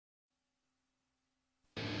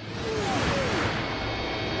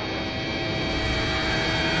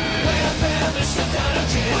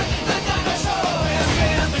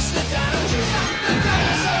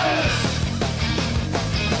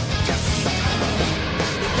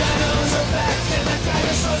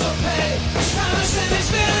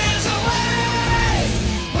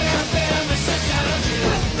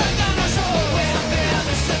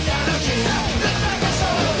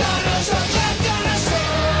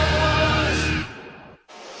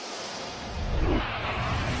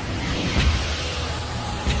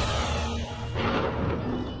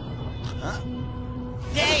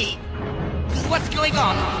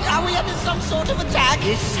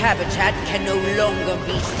This habitat can no longer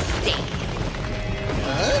be sustained.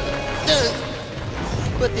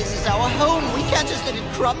 But this is our home. We can't just let it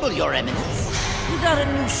crumble, Your Eminence. Without a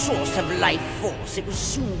new source of life force, it will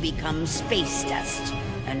soon become space dust.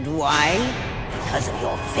 And why? Because of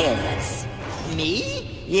your failures.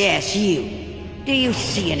 Me? Yes, you. Do you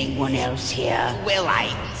see anyone else here? Well,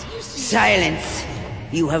 Silence!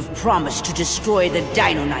 You have promised to destroy the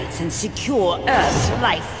Dino-Knights and secure Earth's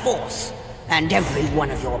life force. And every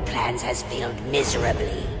one of your plans has failed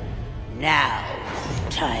miserably. Now,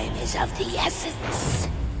 time is of the essence.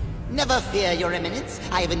 Never fear, Your Eminence.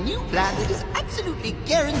 I have a new plan that is absolutely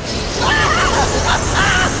guaranteed.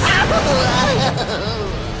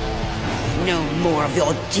 No more of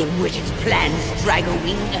your dim-witted plans,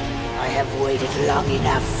 Dragowing. I have waited long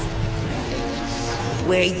enough.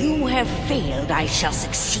 Where you have failed, I shall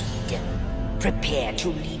succeed. Prepare to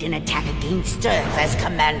lead an attack against Earth as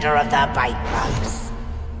commander of the Bite Bugs.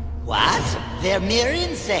 What? They're mere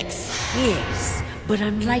insects. Yes, but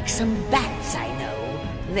unlike some bats I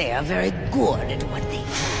know, they are very good at what they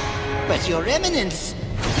do. But Your Eminence,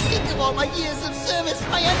 think of all my years of service,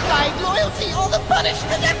 my undying loyalty, all the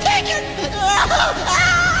punishment I've taken!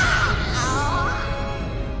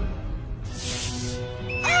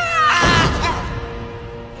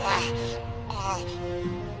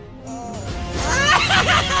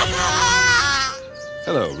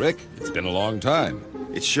 Hello, Rick. It's been a long time.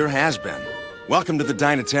 It sure has been. Welcome to the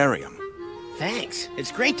Dinotarium. Thanks.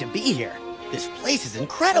 It's great to be here. This place is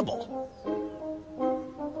incredible.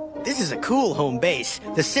 This is a cool home base.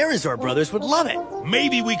 The Cerazor brothers would love it.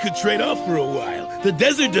 Maybe we could trade off for a while. The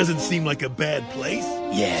desert doesn't seem like a bad place.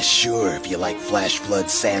 Yeah, sure, if you like flash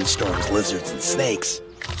floods, sandstorms, lizards, and snakes.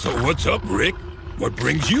 So what's up, Rick? What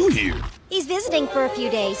brings you here? He's visiting for a few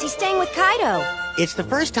days. He's staying with Kaido. It's the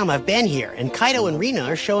first time I've been here, and Kaido and Rina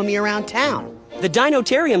are showing me around town. The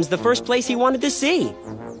Dinotarium's the first place he wanted to see.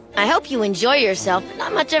 I hope you enjoy yourself, but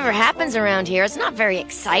not much ever happens around here. It's not very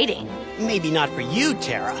exciting. Maybe not for you,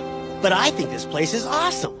 Terra, but I think this place is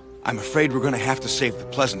awesome. I'm afraid we're gonna have to save the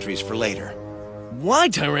pleasantries for later. Why,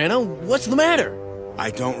 Tyranno? What's the matter?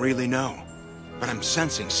 I don't really know, but I'm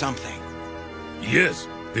sensing something. Yes,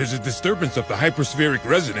 there's a disturbance of the hyperspheric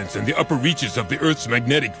resonance in the upper reaches of the Earth's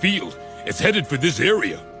magnetic field. It's headed for this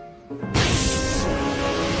area.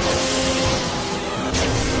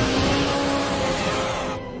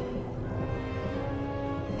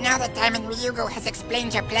 Now that Diamond Ryugo has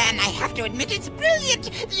explained your plan, I have to admit it's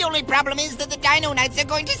brilliant. The only problem is that the Dino-Knights are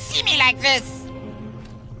going to see me like this.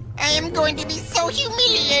 I am going to be so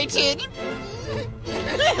humiliated.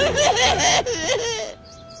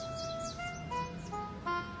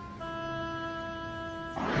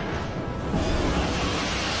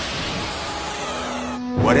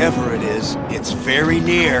 Whatever it is, it's very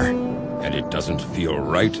near. And it doesn't feel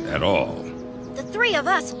right at all. The three of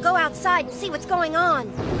us will go outside and see what's going on.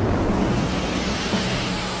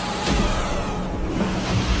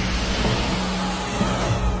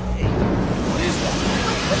 What is that?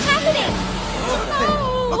 What's happening?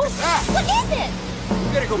 Oh, Look at that! what is it?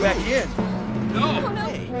 We gotta go back in. Oh, no.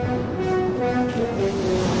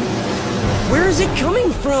 Where is it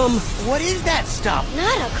coming from? What is that stuff?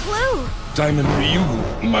 Not a clue. Diamond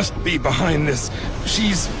Ryugu must be behind this.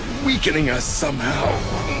 She's weakening us somehow.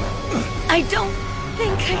 I don't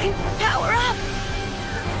think I can power up.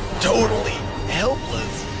 Totally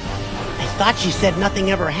helpless. I thought she said nothing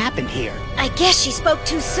ever happened here. I guess she spoke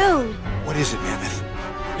too soon. What is it, Mammoth?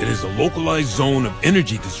 It is a localized zone of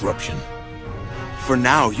energy disruption. For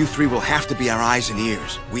now, you three will have to be our eyes and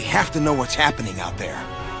ears. We have to know what's happening out there.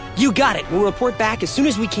 You got it. We'll report back as soon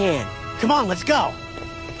as we can. Come on, let's go.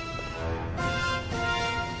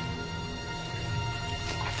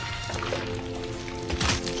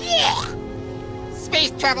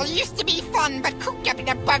 Space travel used to be fun, but cooped up in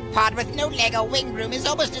a bug pod with no leg or wing room is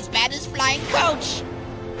almost as bad as flying coach.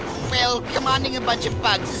 Well, commanding a bunch of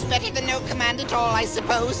bugs is better than no command at all, I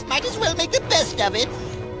suppose. Might as well make the best of it.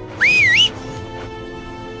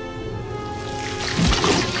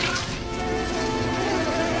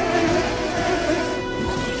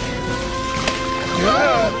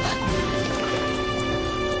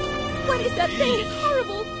 What is that thing? It's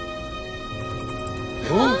horrible.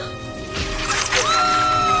 Huh?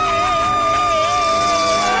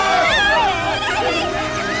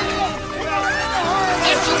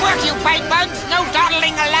 Work, you bite bugs! No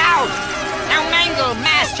dawdling allowed! Now mangle,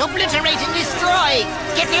 mash, obliterate, and destroy!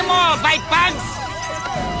 Get them all, bite bugs!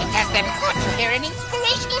 It does them good to hear an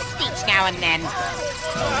inspirational speech now and then.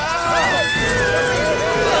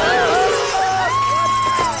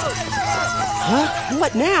 Huh?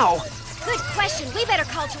 What now? Good question. We better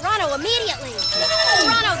call Toronto immediately.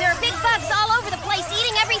 Toronto, there are big bugs all over the place,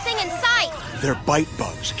 eating everything in sight. They're bite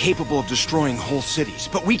bugs, capable of destroying whole cities.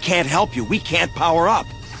 But we can't help you. We can't power up.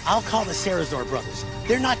 I'll call the Sarazor brothers.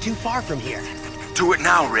 They're not too far from here. Do it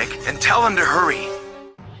now, Rick, and tell them to hurry.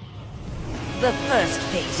 The first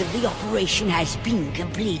phase of the operation has been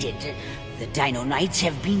completed. The Dino Knights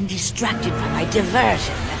have been distracted by my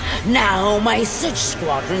diversion. Now my search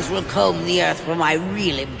squadrons will comb the Earth for my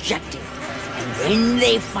real objective. And when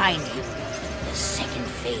they find you, the second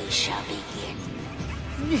phase shall begin.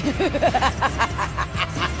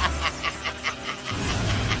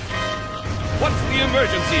 What's the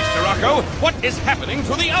emergency, Starako? What is happening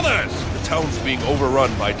to the others? The town's being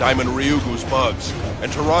overrun by Diamond Ryugu's bugs,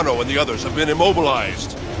 and Toronto and the others have been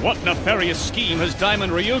immobilized. What nefarious scheme has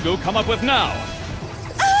Diamond Ryugu come up with now?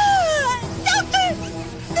 Doctor!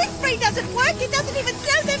 This spray doesn't work. It doesn't even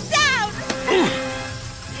slow them down.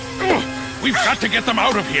 We've got to get them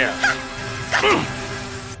out of here.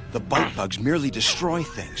 The bite bugs merely destroy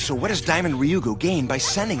things, so what does Diamond Ryugu gain by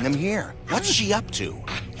sending them here? What's she up to?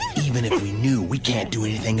 Even if we knew, we can't do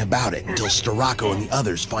anything about it until Starako and the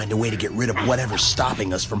others find a way to get rid of whatever's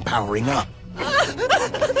stopping us from powering up. Help!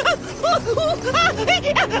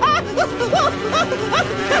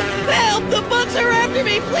 The bugs are after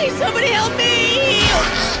me! Please, somebody help me!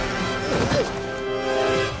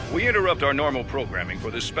 We interrupt our normal programming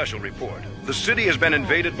for this special report. The city has been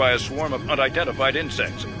invaded by a swarm of unidentified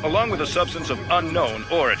insects, along with a substance of unknown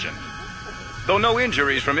origin. Though no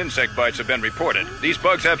injuries from insect bites have been reported, these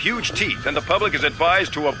bugs have huge teeth, and the public is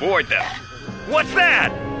advised to avoid them. What's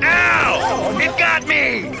that? Ow! It got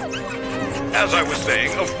me! As I was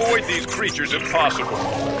saying, avoid these creatures if possible.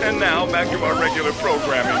 And now, back to our regular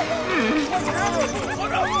programming.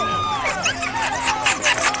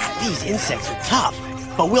 These insects are tough,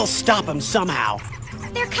 but we'll stop them somehow.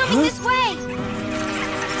 They're coming this way!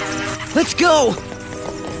 Let's go!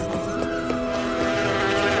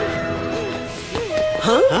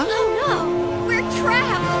 Huh? Oh no! We're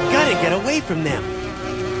trapped! Gotta get away from them.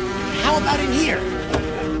 How about in here?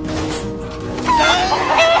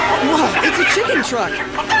 Whoa, it's a chicken truck!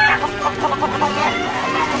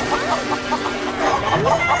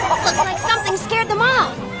 Looks like something scared them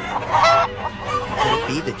off. Could it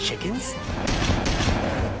be the chickens?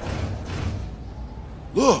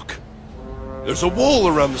 Look! There's a wall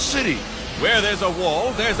around the city. Where there's a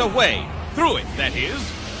wall, there's a way. Through it, that is.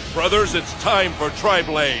 Brothers, it's time for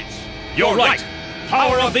Tri-Blades. You're right.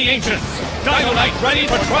 Power of the Ancients. Dino Knight ready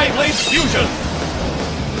for Tri-Blades fusion.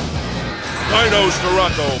 Dino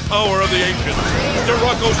Starako, power of the Ancients.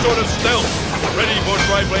 Starako, sword of stealth. Ready for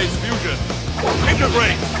Tri-Blades fusion.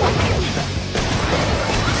 Integrate.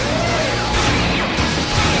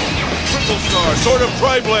 Triple Star, sword of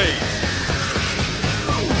Tri-Blades.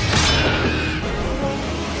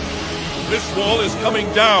 This wall is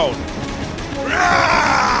coming down.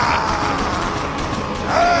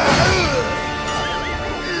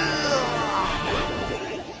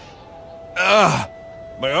 Ah,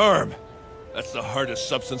 my arm. That's the hardest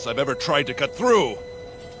substance I've ever tried to cut through.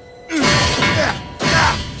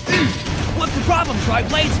 What's the problem,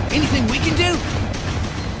 Tri-Blades? Anything we can do?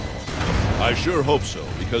 I sure hope so,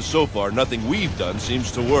 because so far nothing we've done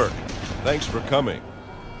seems to work. Thanks for coming.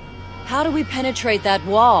 How do we penetrate that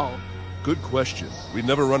wall? Good question. We've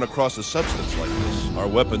never run across a substance like this. Our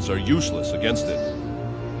weapons are useless against it.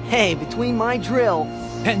 Hey, between my drill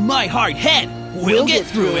and my hard head, we'll get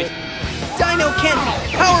through it. Dino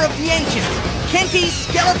Kenty, power of the ancients. Kenty's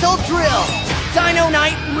skeletal drill. Dino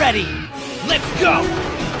Knight ready. Let's go.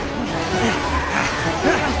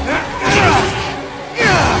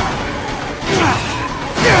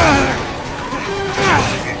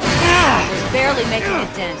 Barely making a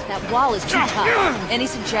dent. That wall is too tough. Any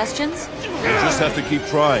suggestions? We'll just have to keep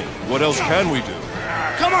trying. What else can we do?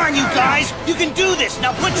 Come on, you guys! You can do this!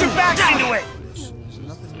 Now put your backs into it!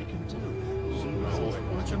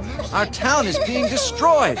 Our town is being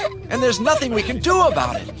destroyed, and there's nothing we can do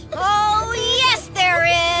about it. Oh, yes there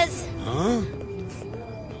is! Huh?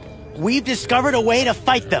 We've discovered a way to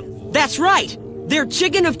fight them. That's right! They're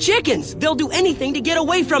chicken of chickens! They'll do anything to get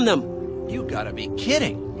away from them! You gotta be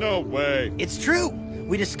kidding. No way. It's true.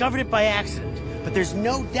 We discovered it by accident, but there's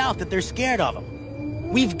no doubt that they're scared of them.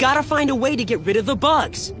 We've gotta find a way to get rid of the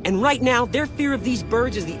bugs. And right now, their fear of these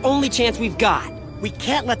birds is the only chance we've got. We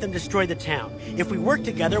can't let them destroy the town. If we work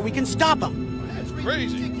together, we can stop them. That's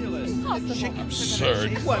crazy.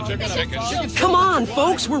 Absurd. Come on,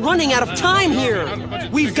 folks, we're running out of time here.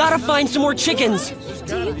 We've gotta find some more chickens.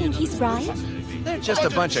 Do you think he's right? They're just a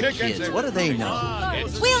bunch of kids. What do they know?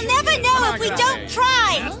 We'll never know if we don't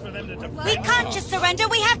try! We can't just surrender,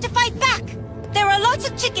 we have to fight back! There are lots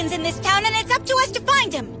of chickens in this town, and it's up to us to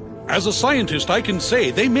find them! As a scientist, I can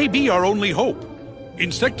say they may be our only hope.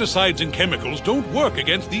 Insecticides and chemicals don't work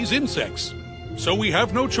against these insects. So we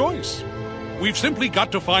have no choice. We've simply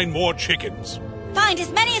got to find more chickens. Find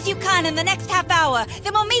as many as you can in the next half hour.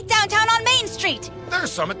 Then we'll meet downtown on Main Street.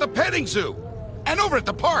 There's some at the petting zoo. And over at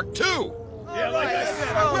the park, too. Yeah, like I said,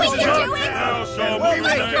 We can do it!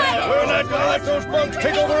 We're not gonna let those bugs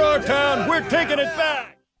take over our town. We're taking it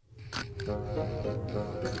back.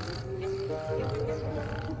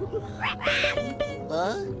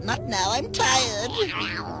 Not now, I'm tired.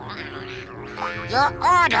 Your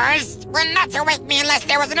orders were not to wake me unless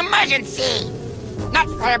there was an emergency. Not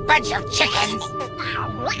for a bunch of chickens.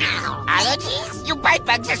 Allergies? You bite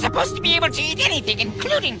bugs are supposed to be able to eat anything,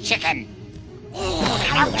 including chicken.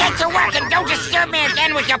 Now get to work and don't disturb me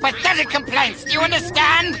again with your pathetic complaints. Do you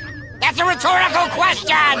understand? That's a rhetorical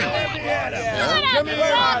question! Come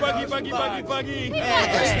here, Buggy. Did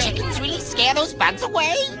those chickens really scare those bugs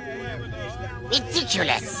away?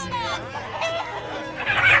 Ridiculous.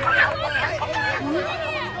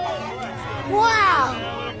 Wow!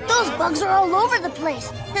 Those bugs are all over the place.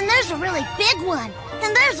 And there's a really big one.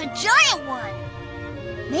 And there's a giant one.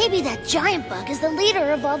 Maybe that giant bug is the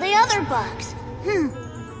leader of all the other bugs. Hey!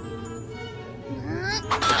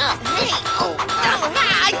 Get off of me!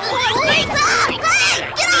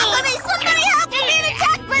 Somebody help me! I'm being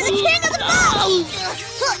attacked by the king of the bugs!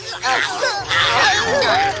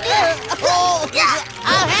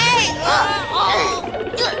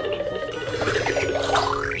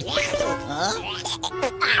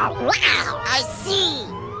 I see.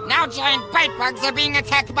 Now giant bite bugs are being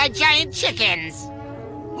attacked by giant chickens.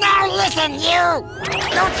 Now listen, you!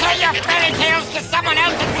 You tell your fairy tales to someone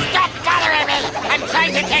else and stop bothering me! I'm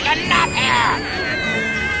trying to take a nap here!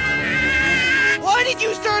 Why did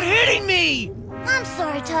you start hitting me? I'm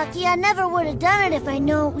sorry, Taki. I never would have done it if I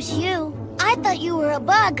knew it was you. I thought you were a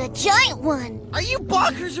bug, a giant one. Are you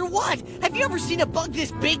bonkers or what? Have you ever seen a bug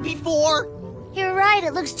this big before? You're right.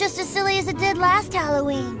 It looks just as silly as it did last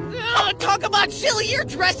Halloween. Talk about silly. You're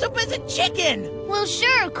dressed up as a chicken. Well,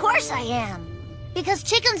 sure. Of course I am. Because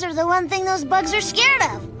chickens are the one thing those bugs are scared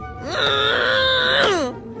of.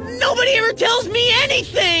 Nobody ever tells me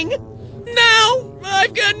anything! Now,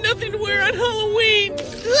 I've got nothing to wear on Halloween!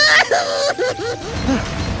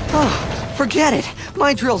 Oh, forget it.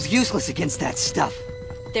 My drill's useless against that stuff.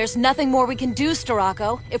 There's nothing more we can do,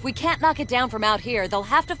 Storako. If we can't knock it down from out here, they'll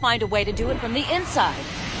have to find a way to do it from the inside.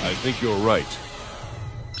 I think you're right.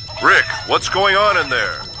 Rick, what's going on in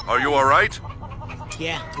there? Are you all right?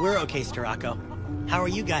 Yeah, we're okay, Storako. How are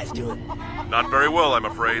you guys doing? Not very well, I'm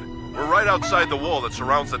afraid. We're right outside the wall that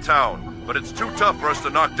surrounds the town, but it's too tough for us to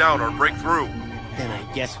knock down or break through. Then I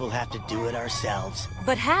guess we'll have to do it ourselves.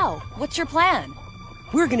 But how? What's your plan?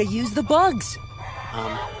 We're gonna use the bugs.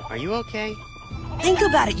 Are you okay? Think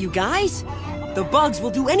about it, you guys. The bugs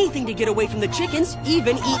will do anything to get away from the chickens,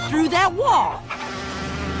 even eat through that wall.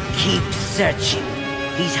 Keep searching.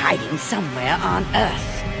 He's hiding somewhere on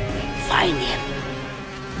Earth. Find him.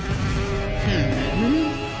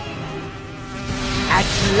 At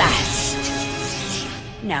last!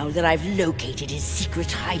 Now that I've located his secret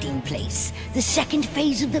hiding place, the second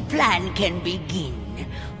phase of the plan can begin.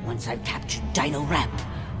 Once I've captured Dino Ramp,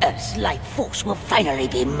 Earth's life force will finally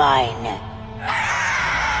be mine.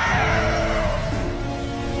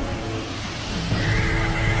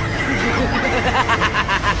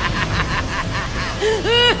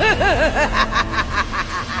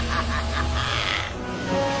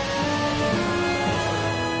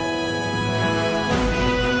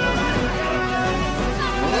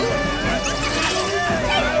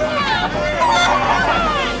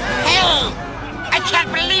 I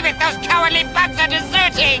can't believe it! Those cowardly bugs are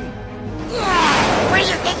deserting! Where do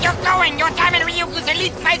you think you're going? You're Diamond Ryugu's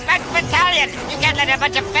elite Fight Bugs Battalion! You can't let a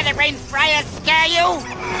bunch of feather-brained friars scare you!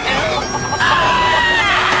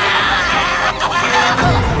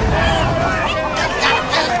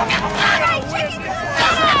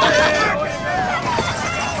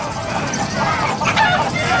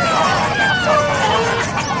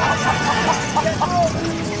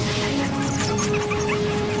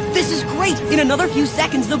 This is great! In another few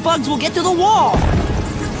seconds, the bugs will get to the wall!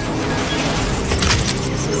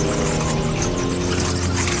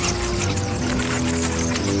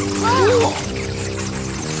 Whoa!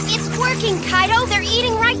 It's working, Kaido! They're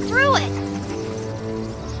eating right through it!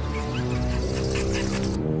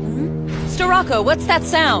 Storako, what's that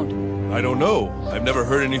sound? I don't know. I've never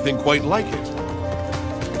heard anything quite like it.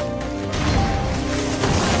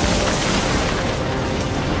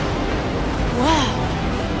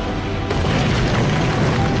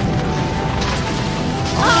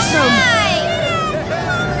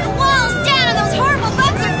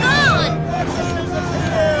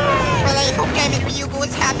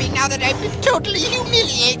 now that I've been totally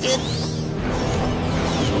humiliated.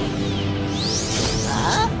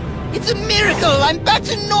 Huh? It's a miracle! I'm back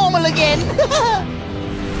to normal again!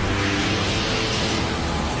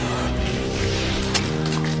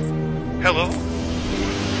 Hello?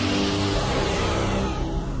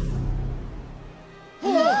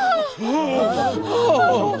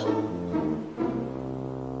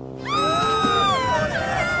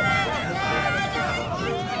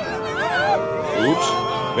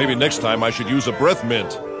 Oops. Maybe next time I should use a breath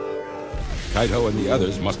mint. Kaito and the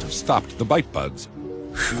others must have stopped the bite bugs.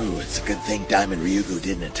 Phew, it's a good thing Diamond Ryugu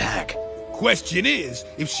didn't attack. Question is,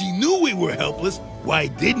 if she knew we were helpless, why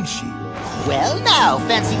didn't she? Well now,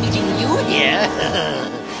 fancy meeting you here.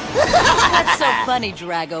 That's so funny,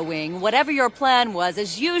 Drago Wing. Whatever your plan was,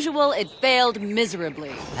 as usual, it failed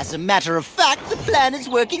miserably. As a matter of fact, the plan is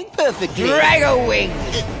working perfectly. Drago Wing!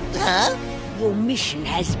 Huh? Your mission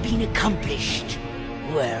has been accomplished.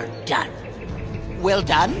 Well done. Well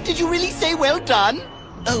done? Did you really say well done?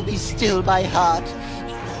 Oh, be still, my heart.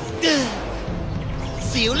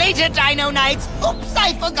 See you later, Dino Knights. Oops,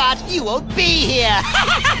 I forgot. You won't be here.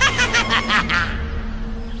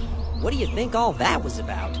 What do you think all that was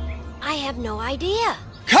about? I have no idea.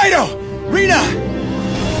 Kaito! Rina!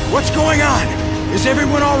 What's going on? Is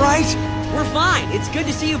everyone all right? We're fine. It's good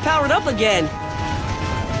to see you powered up again.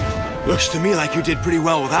 Looks to me like you did pretty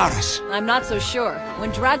well without us. I'm not so sure.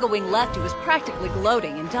 When Drago Wing left, he was practically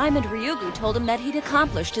gloating, and Diamond Ryugu told him that he'd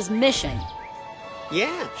accomplished his mission.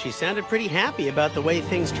 Yeah, she sounded pretty happy about the way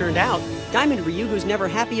things turned out. Diamond Ryugu's never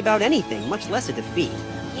happy about anything, much less a defeat.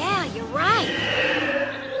 Yeah, you're right.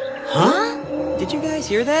 Huh? Did you guys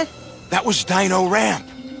hear that? That was Dino Ramp.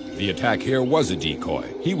 The attack here was a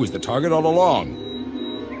decoy. He was the target all along.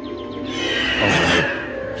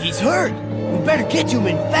 He's hurt. We better get to him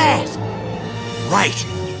and fast. Right.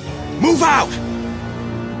 Move out!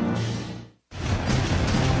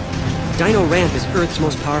 Dino Ramp is Earth's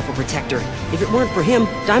most powerful protector. If it weren't for him,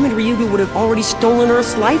 Diamond Ryugu would have already stolen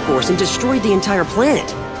Earth's life force and destroyed the entire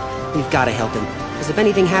planet. We've got to help him, because if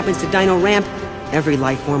anything happens to Dino Ramp, every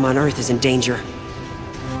life form on Earth is in danger.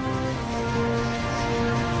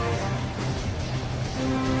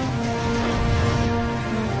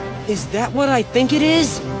 Is that what I think it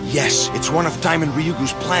is? Yes, it's one of Diamond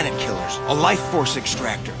Ryugu's planet killers, a life force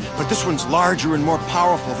extractor. But this one's larger and more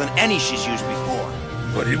powerful than any she's used before.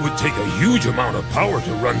 But it would take a huge amount of power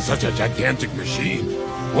to run such a gigantic machine.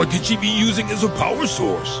 What could she be using as a power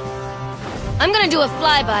source? I'm gonna do a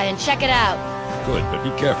flyby and check it out. Good, but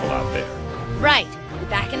be careful out there. Right. Be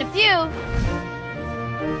back in a few.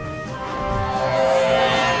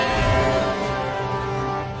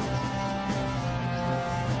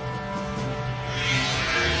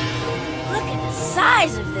 Look at the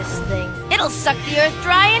size of this thing. It'll suck the Earth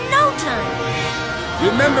dry in no time.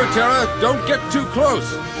 Remember, Terra, don't get too close.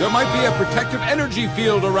 There might be a protective energy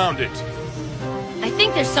field around it. I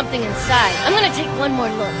think there's something inside. I'm gonna take one more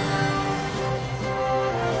look.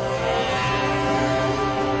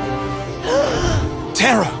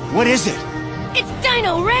 Terra, what is it? It's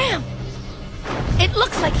Dino Ramp! It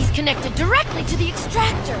looks like he's connected directly to the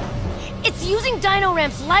extractor. It's using Dino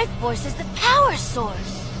Ramp's life force as the power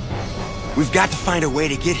source. We've got to find a way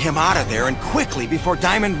to get him out of there, and quickly, before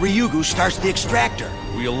Diamond Ryugu starts the extractor.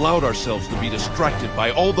 We allowed ourselves to be distracted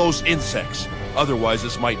by all those insects. Otherwise,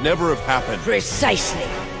 this might never have happened. Precisely.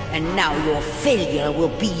 And now your failure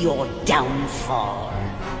will be your downfall.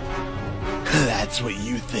 That's what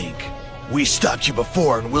you think. We stopped you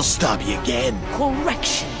before, and we'll stop you again.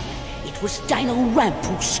 Correction. It was Dino Ramp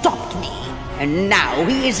who stopped me. And now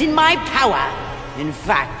he is in my power. In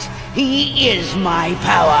fact, he is my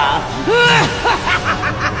power.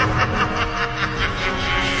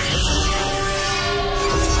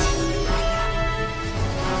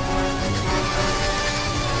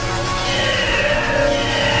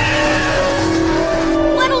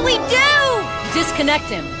 What'll we do? Disconnect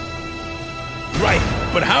him. Right,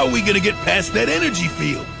 but how are we gonna get past that energy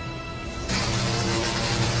field?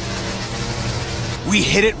 We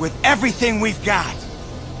hit it with everything we've got.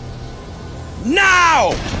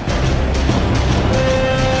 Now!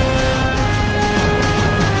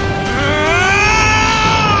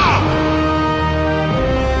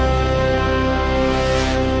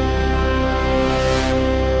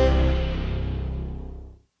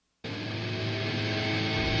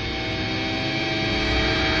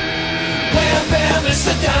 It's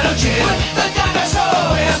the Dino Jam with the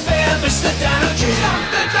dinosaurs. Bam, bam, it's the Dino Jam. Stop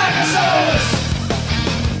the dinosaurs.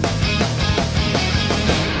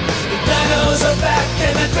 The dinos are back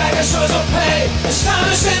and the dinosaurs will pay. It's time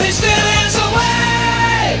to send these villains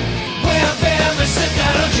away. Wham, bam, it's the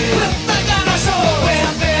Dino Jam with the dinosaurs.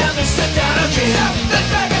 Wham, bam,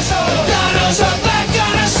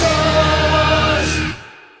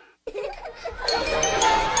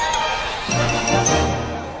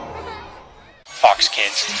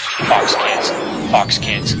 Fox Kids, Fox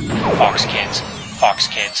Kids, Fox Kids, Fox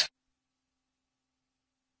Kids.